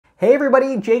Hey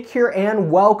everybody, Jake here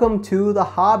and welcome to the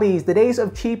hobbies. The days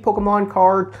of cheap Pokemon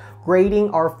card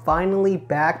grading are finally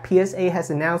back. PSA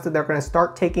has announced that they're going to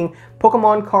start taking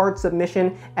Pokemon card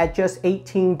submission at just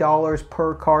 $18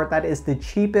 per card. That is the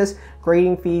cheapest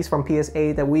grading fees from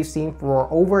PSA that we've seen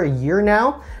for over a year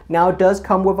now. Now it does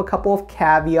come with a couple of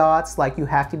caveats, like you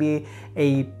have to be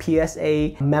a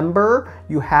PSA member,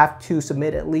 you have to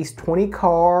submit at least 20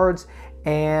 cards,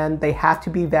 and they have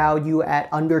to be valued at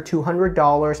under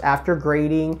 $200 after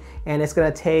grading, and it's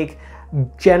going to take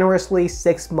generously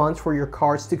 6 months for your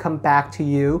cards to come back to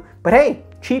you. But hey,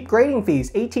 cheap grading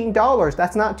fees, $18,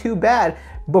 that's not too bad.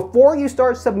 Before you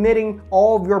start submitting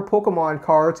all of your Pokemon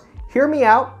cards, hear me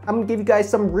out. I'm going to give you guys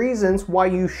some reasons why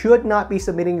you should not be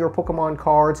submitting your Pokemon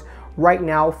cards right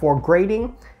now for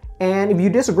grading. And if you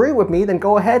disagree with me, then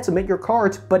go ahead, submit your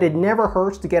cards, but it never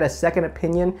hurts to get a second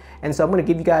opinion. And so I'm gonna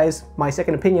give you guys my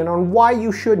second opinion on why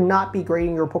you should not be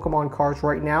grading your Pokemon cards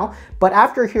right now. But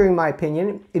after hearing my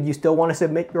opinion, if you still wanna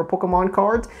submit your Pokemon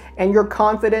cards and you're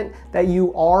confident that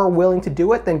you are willing to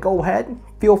do it, then go ahead,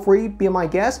 feel free, be my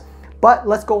guest. But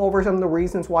let's go over some of the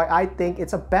reasons why I think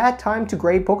it's a bad time to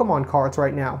grade Pokemon cards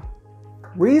right now.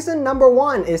 Reason number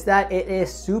one is that it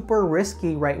is super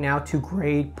risky right now to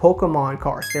grade Pokemon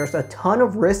cards. There's a ton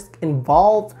of risk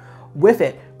involved with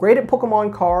it. Graded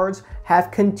Pokemon cards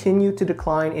have continued to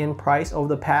decline in price over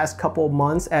the past couple of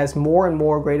months as more and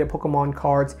more graded Pokemon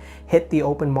cards hit the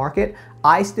open market.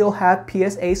 I still have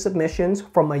PSA submissions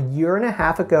from a year and a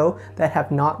half ago that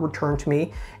have not returned to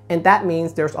me. And that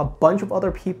means there's a bunch of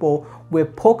other people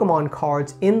with Pokemon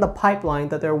cards in the pipeline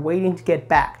that they're waiting to get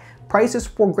back. Prices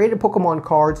for graded Pokemon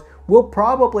cards will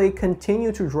probably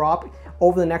continue to drop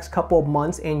over the next couple of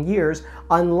months and years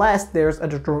unless there's a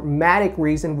dramatic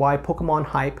reason why Pokemon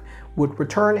hype would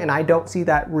return, and I don't see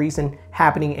that reason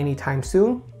happening anytime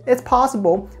soon. It's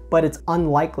possible, but it's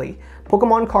unlikely.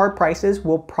 Pokemon card prices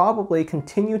will probably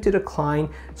continue to decline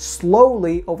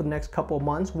slowly over the next couple of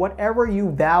months. Whatever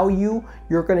you value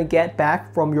you're going to get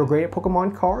back from your graded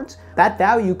Pokemon cards, that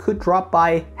value could drop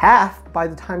by half by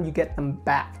the time you get them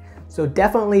back. So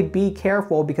definitely be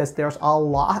careful because there's a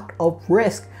lot of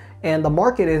risk and the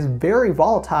market is very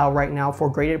volatile right now for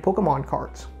graded Pokemon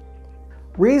cards.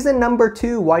 Reason number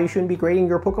two why you shouldn't be grading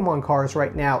your Pokemon cards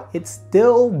right now, it's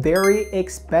still very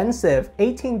expensive.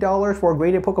 $18 for a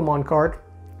graded Pokemon card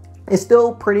is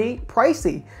still pretty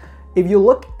pricey. If you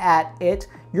look at it,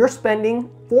 you're spending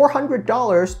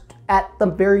 $400 at the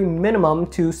very minimum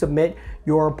to submit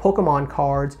your Pokemon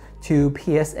cards to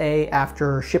PSA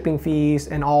after shipping fees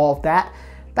and all of that.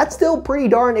 That's still pretty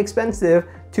darn expensive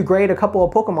to grade a couple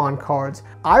of Pokemon cards.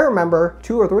 I remember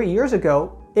 2 or 3 years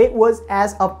ago, it was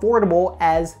as affordable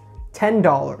as $10,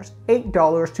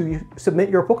 $8 to submit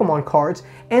your Pokemon cards,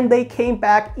 and they came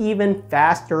back even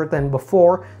faster than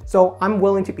before. So I'm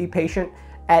willing to be patient.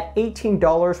 At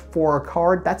 $18 for a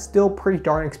card, that's still pretty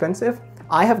darn expensive.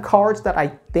 I have cards that I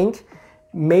think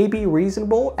may be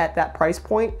reasonable at that price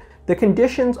point. The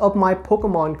conditions of my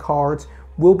Pokemon cards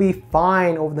will be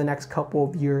fine over the next couple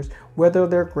of years, whether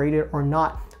they're graded or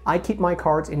not. I keep my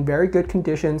cards in very good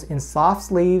conditions, in soft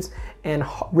sleeves and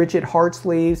rigid hard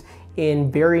sleeves,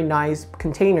 in very nice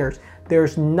containers.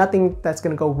 There's nothing that's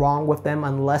going to go wrong with them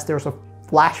unless there's a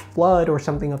flash flood or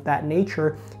something of that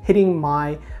nature hitting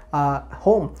my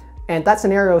home. And that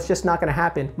scenario is just not going to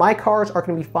happen. My cards are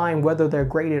going to be fine whether they're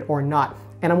graded or not.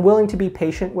 And I'm willing to be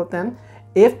patient with them.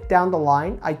 If down the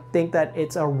line, I think that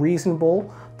it's a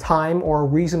reasonable time or a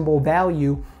reasonable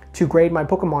value to grade my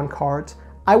Pokemon cards,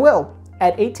 I will.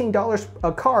 At $18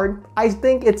 a card, I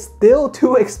think it's still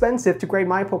too expensive to grade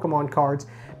my Pokemon cards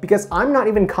because I'm not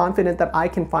even confident that I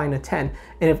can find a 10.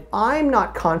 And if I'm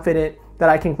not confident that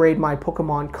I can grade my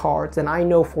Pokemon cards, then I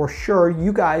know for sure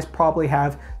you guys probably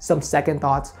have some second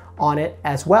thoughts on it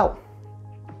as well.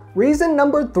 Reason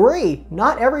number three,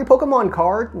 not every Pokemon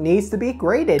card needs to be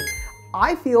graded.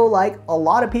 I feel like a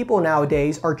lot of people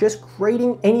nowadays are just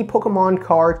grading any Pokemon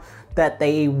card that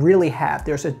they really have.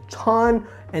 There's a ton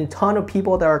of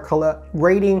people that are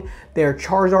grading their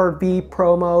Charizard V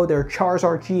promo, their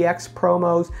Charizard GX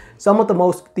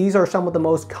promos. These are some of the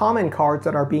most common cards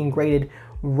that are being graded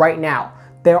right now.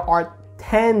 There are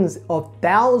tens of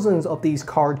thousands of these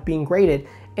cards being graded,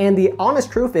 and the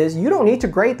honest truth is you don't need to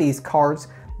grade these cards.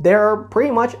 They're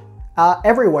pretty much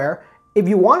everywhere. If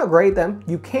you want to grade them,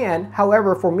 you can.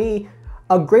 However, for me,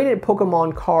 a graded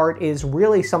Pokemon card is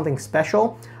really something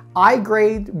special. I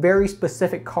grade very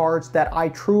specific cards that I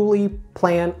truly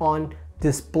plan on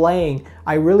displaying.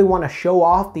 I really want to show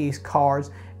off these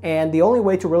cards, and the only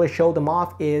way to really show them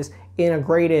off is in a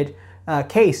graded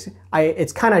case.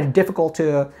 It's kind of difficult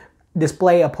to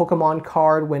display a Pokemon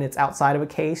card when it's outside of a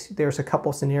case. There's a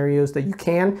couple scenarios that you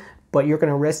can, but you're going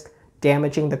to risk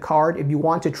damaging the card. If you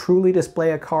want to truly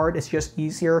display a card, it's just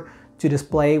easier to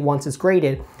display once it's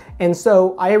graded. And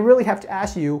so I really have to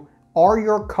ask you, are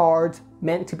your cards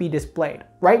meant to be displayed?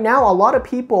 Right now, a lot of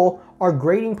people are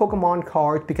grading Pokemon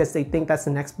cards because they think that's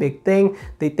the next big thing.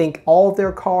 They think all of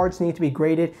their cards need to be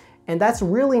graded, and that's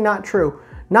really not true.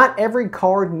 Not every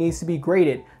card needs to be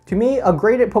graded. To me, a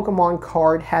graded Pokemon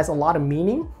card has a lot of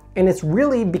meaning, and it's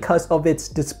really because of its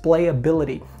display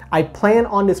ability. I plan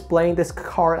on displaying this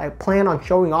card. I plan on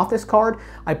showing off this card.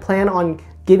 I plan on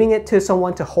giving it to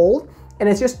someone to hold, and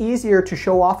it's just easier to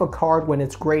show off a card when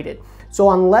it's graded.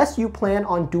 So unless you plan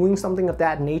on doing something of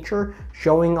that nature,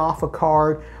 showing off a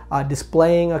card,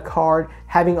 displaying a card,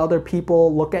 having other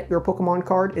people look at your Pokemon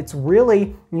card, it's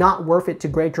really not worth it to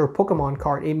grade your Pokemon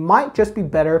card. It might just be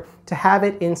better to have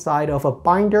it inside of a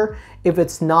binder if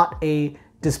it's not a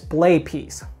display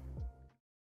piece.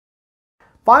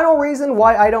 Final reason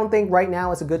why I don't think right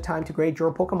now is a good time to grade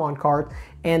your Pokemon card,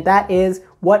 and that is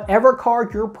whatever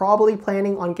card you're probably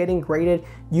planning on getting graded,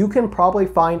 you can probably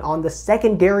find on the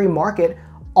secondary market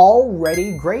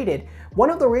already graded. One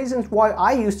of the reasons why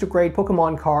I used to grade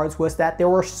Pokemon cards was that there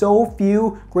were so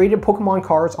few graded Pokemon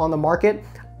cards on the market,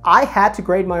 I had to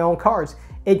grade my own cards.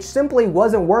 It simply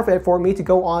wasn't worth it for me to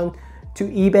go on to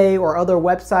eBay or other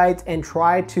websites and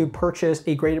try to purchase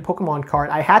a graded Pokemon card.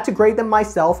 I had to grade them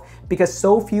myself because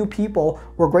so few people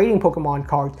were grading Pokemon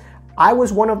cards. I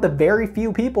was one of the very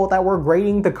few people that were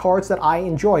grading the cards that I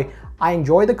enjoy. I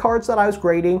enjoy the cards that I was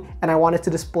grading and I wanted to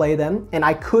display them, and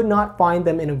I could not find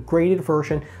them in a graded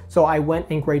version, so I went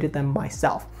and graded them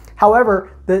myself.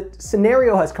 However, the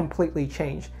scenario has completely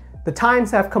changed. The times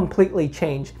have completely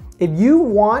changed. If you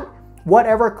want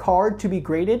whatever card to be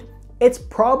graded, it's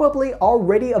probably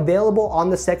already available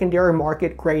on the secondary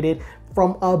market graded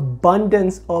from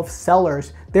abundance of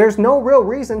sellers. There's no real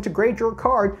reason to grade your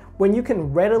card when you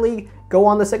can readily go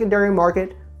on the secondary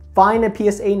market, find a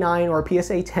PSA 9 or a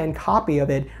PSA 10 copy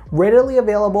of it, readily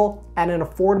available at an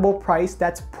affordable price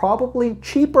that's probably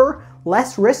cheaper,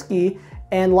 less risky,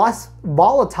 and less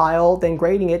volatile than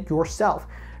grading it yourself.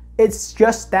 It's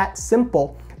just that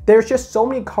simple. There's just so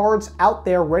many cards out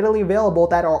there readily available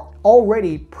that are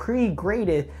already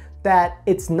pre-graded that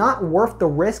it's not worth the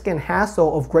risk and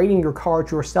hassle of grading your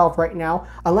cards yourself right now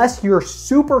unless you're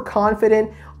super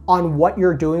confident on what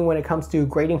you're doing when it comes to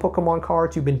grading Pokemon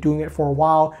cards. You've been doing it for a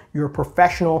while, you're a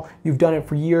professional, you've done it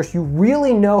for years, you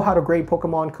really know how to grade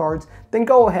Pokemon cards, then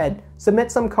go ahead,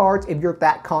 submit some cards if you're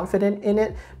that confident in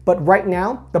it. But right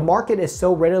now, the market is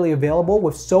so readily available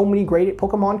with so many graded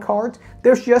Pokemon cards,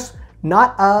 there's just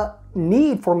not a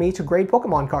need for me to grade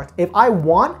Pokemon cards. If I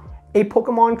want a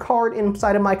Pokemon card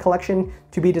inside of my collection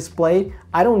to be displayed,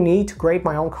 I don't need to grade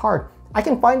my own card. I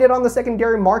can find it on the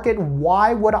secondary market.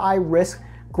 Why would I risk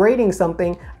grading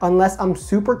something unless I'm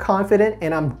super confident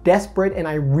and I'm desperate and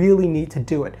I really need to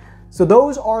do it? So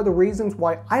those are the reasons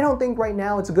why I don't think right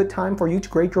now it's a good time for you to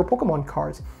grade your Pokemon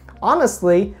cards.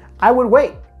 Honestly, I would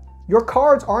wait. Your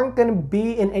cards aren't going to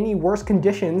be in any worse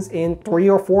conditions in 3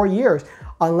 or 4 years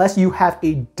unless you have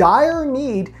a dire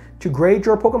need to grade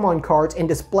your Pokemon cards and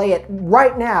display it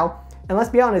right now. And let's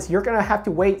be honest, you're going to have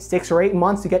to wait 6 or 8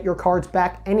 months to get your cards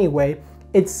back anyway.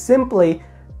 It's simply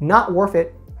not worth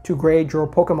it to grade your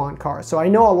Pokemon cards. So I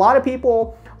know a lot of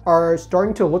people are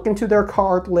starting to look into their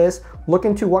card list, look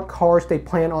into what cards they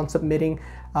plan on submitting,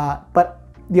 but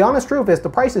the honest truth is the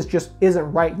prices just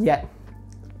isn't right yet.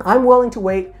 I'm willing to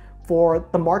wait for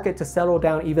the market to settle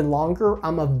down even longer.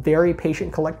 I'm a very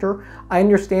patient collector. I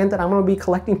understand that I'm going to be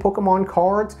collecting Pokemon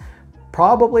cards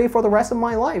probably for the rest of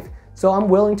my life, so I'm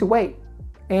willing to wait,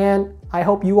 and I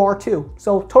hope you are too.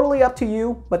 So totally up to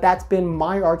you, but that's been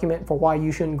my argument for why you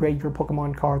shouldn't grade your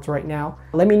Pokemon cards right now.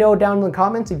 Let me know down in the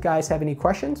comments if you guys have any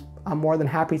questions. I'm more than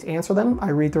happy to answer them.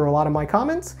 I read through a lot of my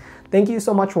comments. Thank you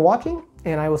so much for watching,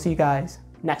 and I will see you guys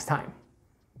next time.